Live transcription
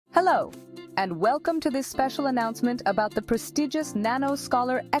Hello, and welcome to this special announcement about the prestigious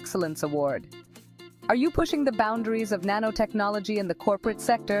NanoScholar Excellence Award. Are you pushing the boundaries of nanotechnology in the corporate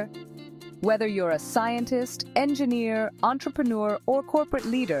sector? Whether you're a scientist, engineer, entrepreneur, or corporate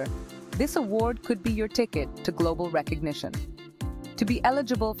leader, this award could be your ticket to global recognition. To be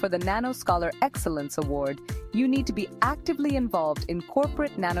eligible for the NanoScholar Excellence Award, you need to be actively involved in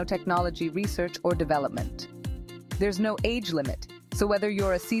corporate nanotechnology research or development. There's no age limit, so whether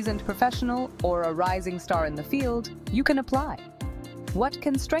you're a seasoned professional or a rising star in the field, you can apply. What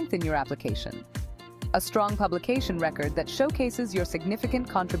can strengthen your application? A strong publication record that showcases your significant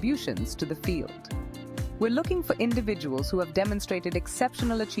contributions to the field. We're looking for individuals who have demonstrated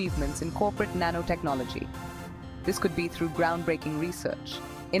exceptional achievements in corporate nanotechnology. This could be through groundbreaking research,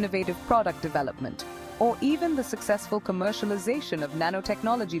 innovative product development, or even the successful commercialization of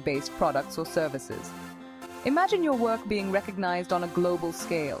nanotechnology-based products or services. Imagine your work being recognized on a global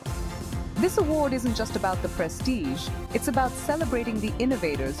scale. This award isn't just about the prestige, it's about celebrating the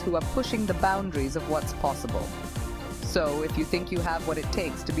innovators who are pushing the boundaries of what's possible. So, if you think you have what it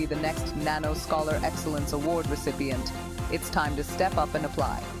takes to be the next NanoScholar Excellence Award recipient, it's time to step up and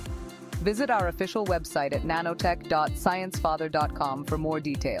apply. Visit our official website at nanotech.sciencefather.com for more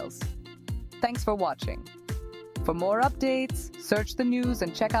details. Thanks for watching. For more updates, search the news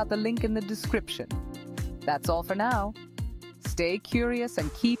and check out the link in the description. That's all for now. Stay curious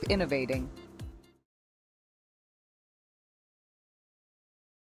and keep innovating.